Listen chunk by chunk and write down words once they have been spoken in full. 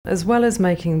As well as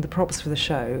making the props for the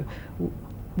show,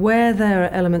 where there are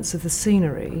elements of the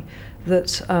scenery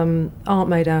that aren't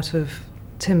made out of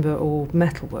timber or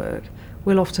metalwork,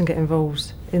 we'll often get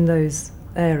involved in those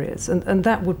areas. And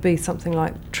that would be something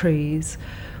like trees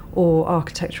or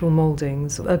architectural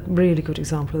mouldings. A really good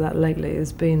example of that lately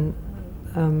has been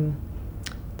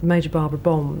the Major Barbara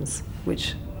bombs,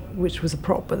 which was a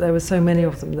prop, but there were so many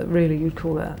of them that really you'd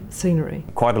call that scenery.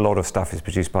 Quite a lot of stuff is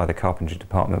produced by the carpentry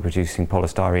department, producing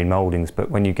polystyrene mouldings,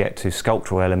 but when you get to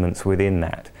sculptural elements within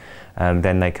that,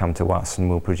 then they come to us and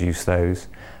we'll produce those.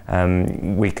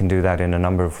 We can do that in a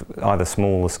number of either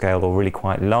smaller scale or really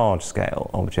quite large scale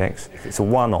objects. If it's a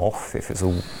one-off, if it's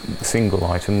a single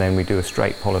item, then we do a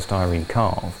straight polystyrene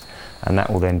carve, and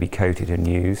that will then be coated and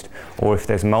used. Or if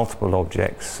there's multiple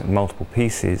objects, multiple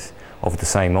pieces of the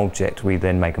same object, we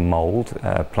then make a mould,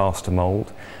 a plaster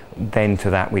mould. Then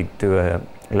to that we do a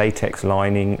latex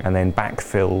lining and then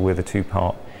backfill with a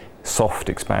two-part soft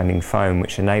expanding foam,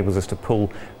 which enables us to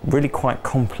pull really quite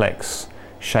complex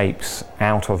shapes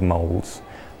out of moulds.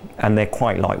 And they're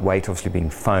quite lightweight, obviously being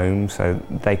foam, so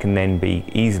they can then be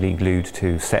easily glued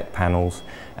to set panels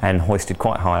and hoisted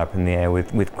quite high up in the air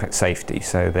with safety,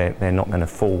 so they're not going to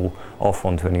fall off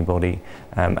onto anybody,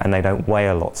 and they don't weigh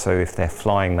a lot, so if they're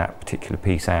flying that particular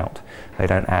piece out, they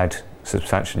don't add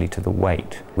substantially to the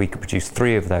weight. We could produce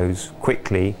 3 of those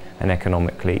quickly and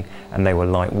economically, and they were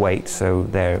lightweight, so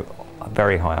they're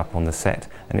very high up on the set,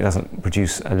 and it doesn't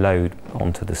produce a load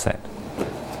onto the set.